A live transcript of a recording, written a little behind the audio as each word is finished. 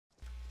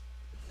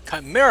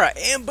Chimera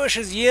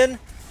ambushes Yin.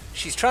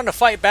 She's trying to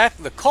fight back.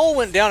 The coal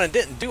went down and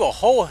didn't do a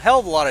whole hell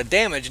of a lot of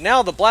damage.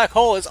 Now the black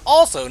hole is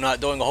also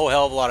not doing a whole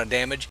hell of a lot of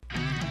damage.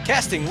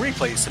 Casting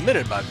replays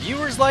submitted by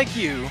viewers like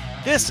you.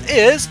 This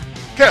is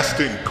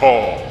Casting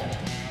Call.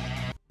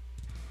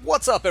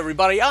 What's up,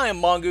 everybody? I am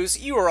Mongoose,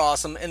 you are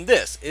awesome, and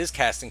this is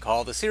Casting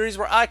Call, the series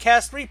where I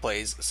cast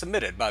replays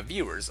submitted by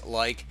viewers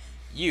like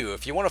you.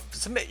 If you want to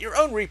submit your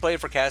own replay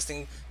for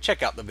casting,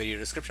 check out the video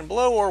description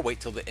below or wait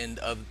till the end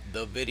of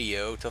the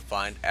video to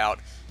find out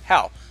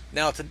how.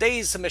 Now,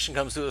 today's submission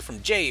comes to us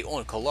from Jay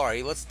on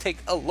Kallari. Let's take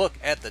a look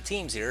at the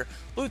teams here.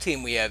 Blue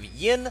team, we have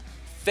Yin,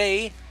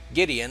 Faye,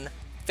 Gideon,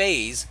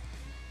 FaZe,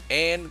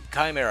 and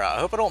Chimera. I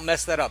hope I don't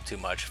mess that up too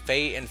much.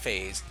 Faye and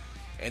FaZe.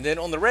 And then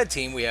on the red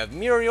team, we have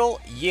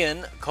Muriel,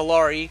 Yin,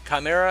 Kallari,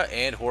 Chimera,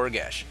 and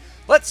Horgesh.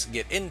 Let's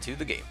get into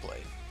the gameplay.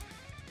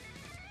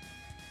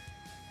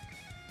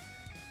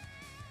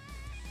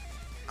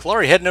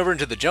 Kallari heading over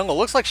into the jungle.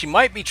 Looks like she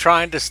might be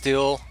trying to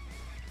steal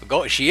the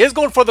gold. She is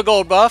going for the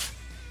gold buff.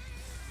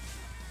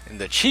 And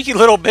the cheeky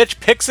little bitch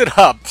picks it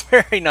up.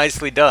 Very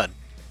nicely done.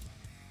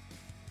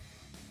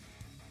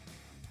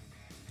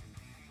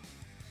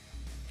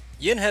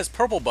 Yin has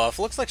purple buff.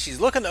 Looks like she's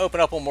looking to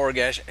open up on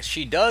Horgesh.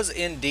 She does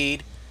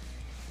indeed.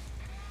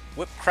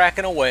 Whip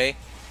cracking away.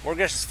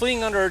 Horgesh is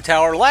fleeing under her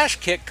tower. Lash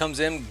kick comes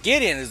in.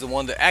 Gideon is the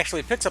one that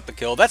actually picks up the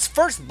kill. That's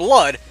first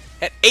blood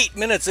at 8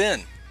 minutes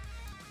in.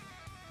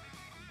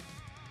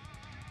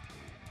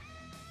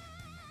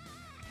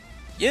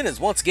 Yin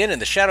is once again in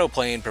the shadow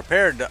plane,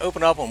 prepared to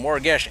open up on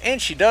Horgesh,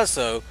 and she does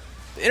so.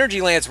 The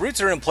energy lance roots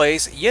her in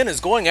place. Yin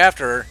is going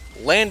after her,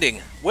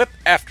 landing whip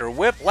after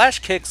whip. Lash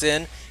kicks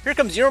in. Here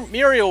comes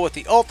Muriel with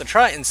the ult to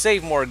try and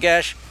save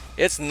Horgesh.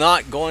 It's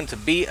not going to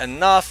be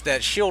enough.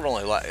 That shield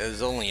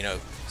is only,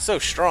 so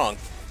strong.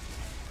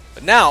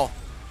 But now,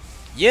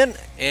 Yin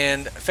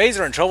and FaZe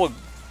are in trouble.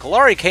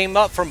 Kallari came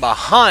up from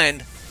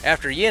behind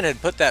after Yin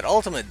had put that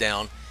ultimate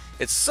down.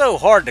 It's so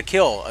hard to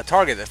kill a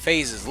target that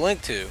FaZe is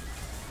linked to.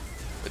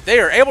 But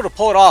they are able to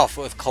pull it off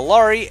with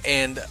Kallari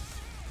and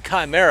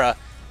Chimera.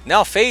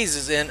 Now FaZe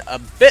is in a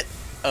bit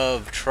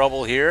of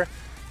trouble here.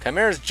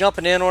 Chimera's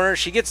jumping in on her.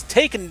 She gets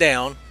taken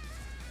down.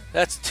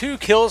 That's 2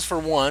 kills for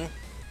 1.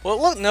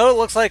 Well, it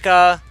looks like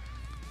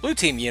blue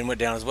team Yin went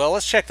down as well.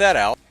 Let's check that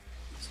out.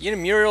 So Yin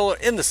and Muriel are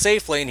in the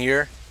safe lane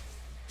here,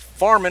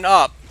 farming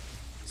up.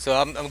 So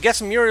I'm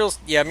guessing Muriel's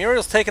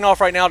taking off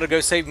right now to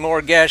go save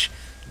Horgesh.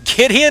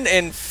 Gideon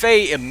and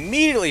Faye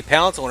immediately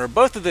pounce on her,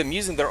 both of them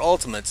using their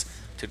ultimates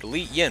to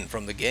delete Yin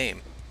from the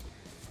game.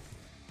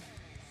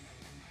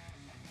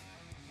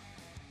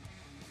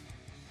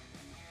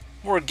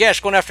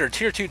 Horgesh going after a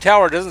tier 2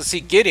 tower, doesn't see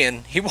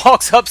Gideon. He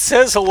walks up,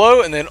 says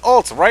hello, and then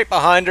ults right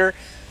behind her.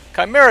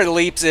 Chimera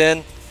leaps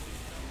in.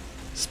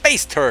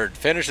 Space Turd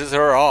finishes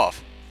her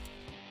off.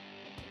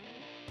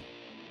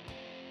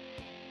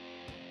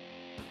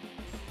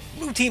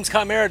 Blue team's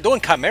Chimera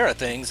doing Chimera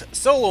things,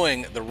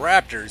 soloing the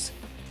Raptors.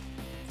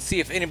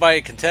 See if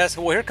anybody can test.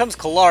 Well, here comes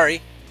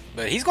Kallari,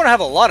 but he's going to have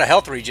a lot of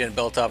health regen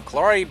built up.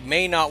 Kallari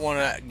may not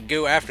want to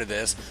go after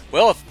this.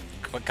 Well, if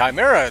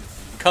Chimera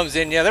comes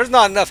in, there's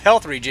not enough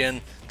health regen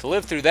to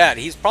live through that.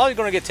 He's probably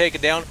going to get taken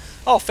down.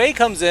 Oh, Faye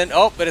comes in.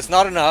 Oh, but it's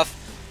not enough.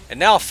 And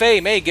now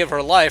Faye may give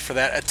her life for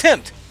that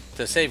attempt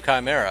to save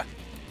Chimera.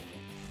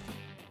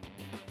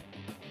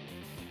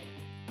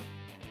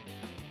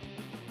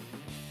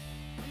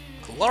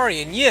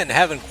 Kallari and Yin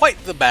having quite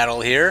the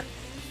battle here.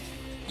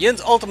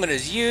 Yin's ultimate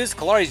is used.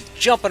 Kallari's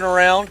jumping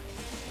around.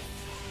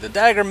 The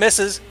dagger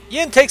misses.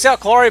 Yin takes out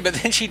Kallari, but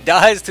then she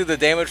dies to the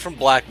damage from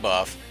black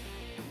buff.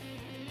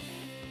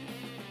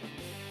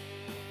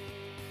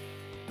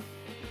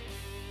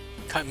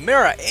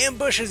 Chimera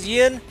ambushes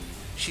Yin.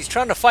 She's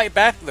trying to fight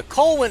back. The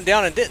coal went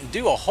down and didn't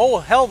do a whole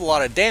hell of a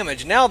lot of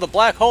damage. Now the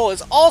black hole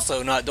is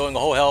also not doing a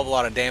whole hell of a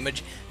lot of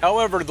damage.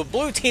 However, the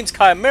blue team's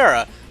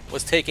Chimera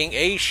was taking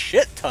a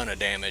shit ton of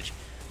damage.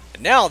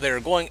 And now they're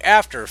going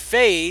after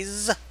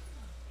FaZe.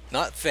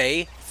 Not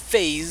Faye.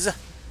 FaZe.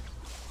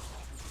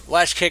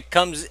 Lash kick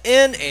comes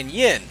in, and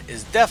Yin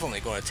is definitely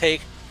going to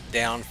take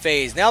down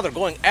FaZe. Now they're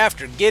going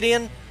after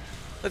Gideon.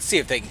 Let's see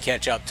if they can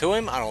catch up to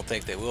him. I don't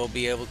think they will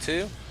be able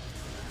to.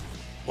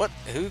 What?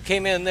 Who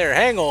came in there?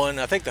 Hang on.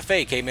 I think the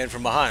Faye came in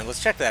from behind.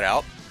 Let's check that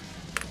out.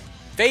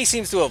 Faye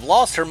seems to have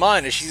lost her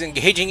mind as she's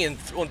engaging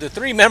on the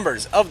 3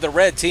 members of the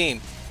red team.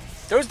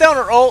 Throws down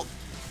her ult.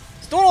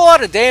 It's doing a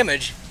lot of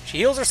damage. She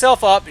heals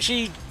herself up.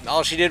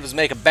 All she did was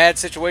make a bad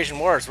situation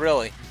worse,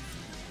 really.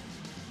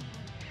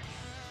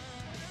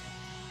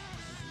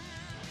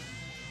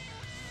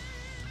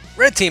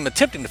 Red team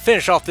attempting to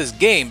finish off this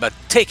game by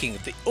taking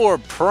the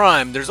Orb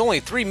Prime. There's only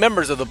 3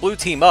 members of the blue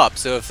team up,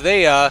 so if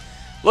they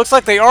looks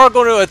like they are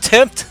going to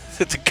attempt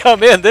to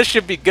come in, this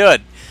should be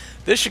good.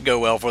 This should go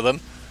well for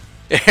them.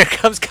 Here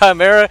comes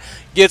Chimera,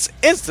 gets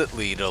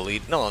instantly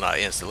deleted. No, not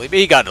instantly, but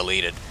he got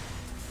deleted.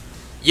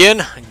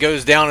 Yin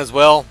goes down as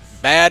well.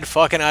 Bad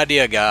fucking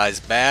idea,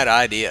 guys. Bad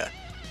idea.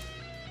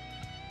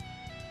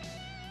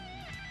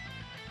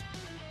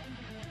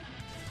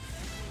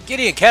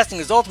 Gideon casting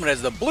his ultimate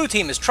as the blue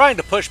team is trying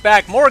to push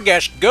back.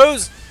 Horgesh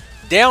goes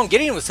down.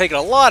 Gideon was taking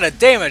a lot of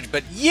damage,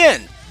 but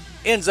Yin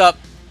ends up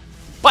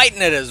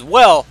biting it as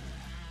well.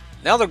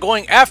 Now they're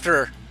going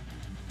after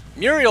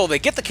Muriel. They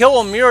get the kill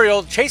on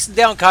Muriel, chasing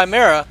down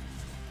Chimera.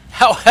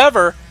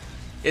 However,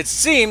 it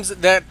seems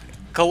that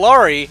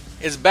Kallari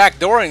is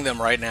backdooring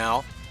them right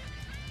now.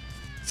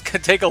 Let's go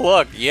take a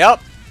look.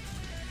 Yep.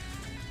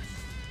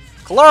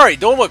 Kallari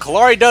doing what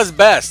Kallari does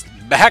best,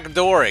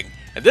 backdooring.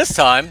 And this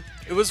time,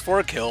 it was for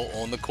a kill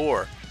on the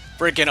core.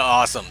 Freaking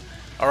awesome.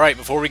 Alright,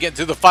 before we get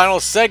to the final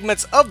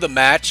segments of the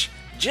match,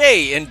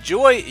 Jay,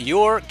 enjoy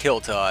your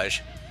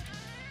killtage.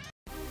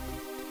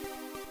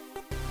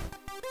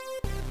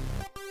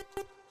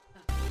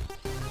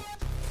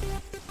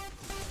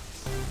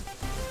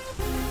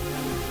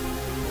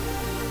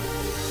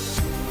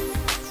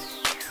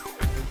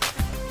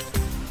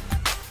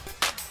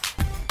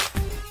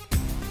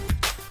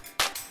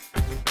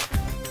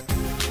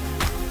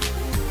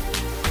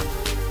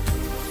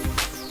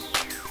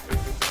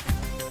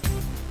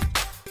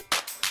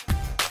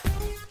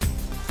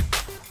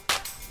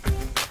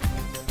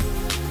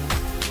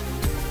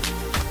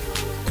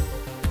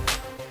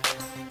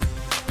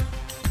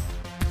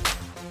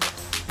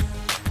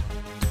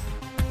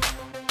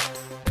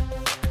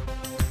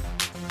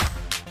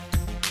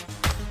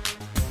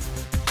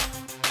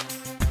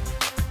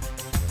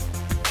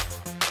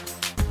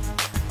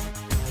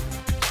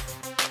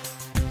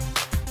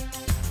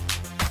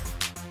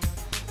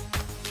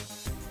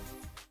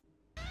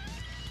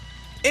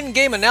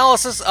 In-game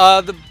analysis,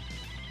 the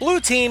blue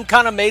team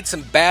kind of made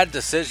some bad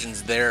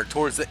decisions there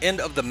towards the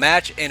end of the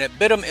match, and it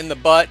bit them in the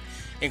butt,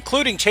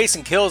 including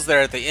chasing kills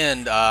there at the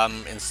end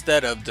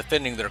instead of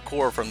defending their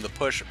core from the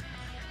push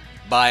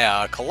by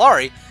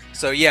Kallari.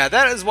 So yeah,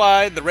 that is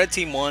why the red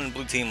team won and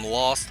blue team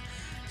lost.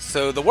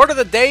 So the word of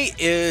the day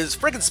is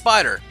freaking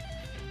spider.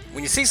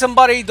 When you see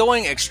somebody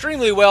doing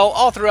extremely well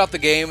all throughout the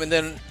game and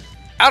then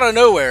out of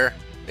nowhere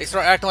they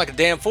start acting like a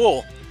damn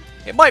fool,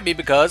 it might be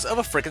because of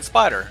a freaking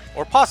spider,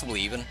 or possibly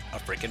even a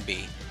freaking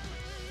bee.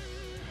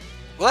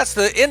 Well, that's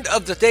the end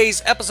of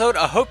today's episode.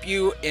 I hope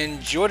you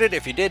enjoyed it.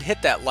 If you did,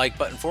 hit that like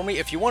button for me.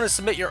 If you want to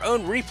submit your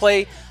own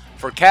replay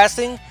for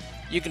casting,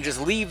 you can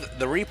just leave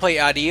the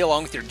replay ID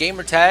along with your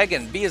gamer tag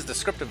and be as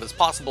descriptive as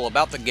possible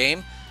about the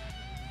game.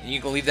 And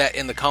you can leave that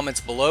in the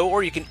comments below,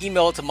 or you can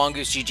email it to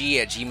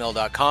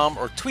mongoosegg@gmail.com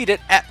or tweet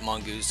it at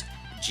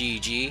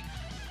mongoosegg.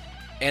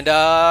 And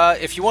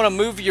if you want to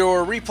move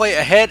your replay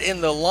ahead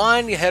in the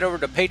line, you head over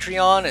to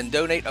Patreon and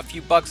donate a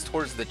few bucks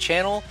towards the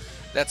channel.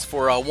 That's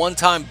for a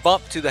one-time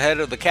bump to the head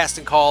of the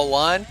casting call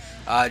line.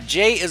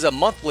 Jay is a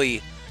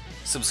monthly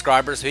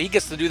subscriber, so he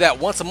gets to do that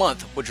once a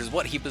month, which is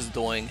what he was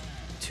doing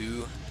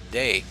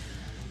today.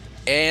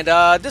 And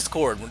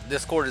Discord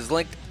is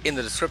linked in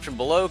the description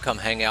below. Come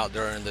hang out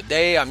during the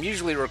day. I'm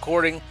usually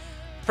recording.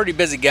 Pretty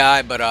busy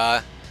guy, but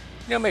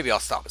you know, maybe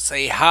I'll stop and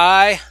say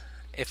hi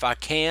if I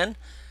can.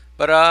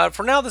 But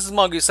for now, this is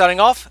Mongoose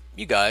signing off.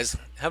 You guys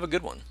have a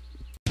good one.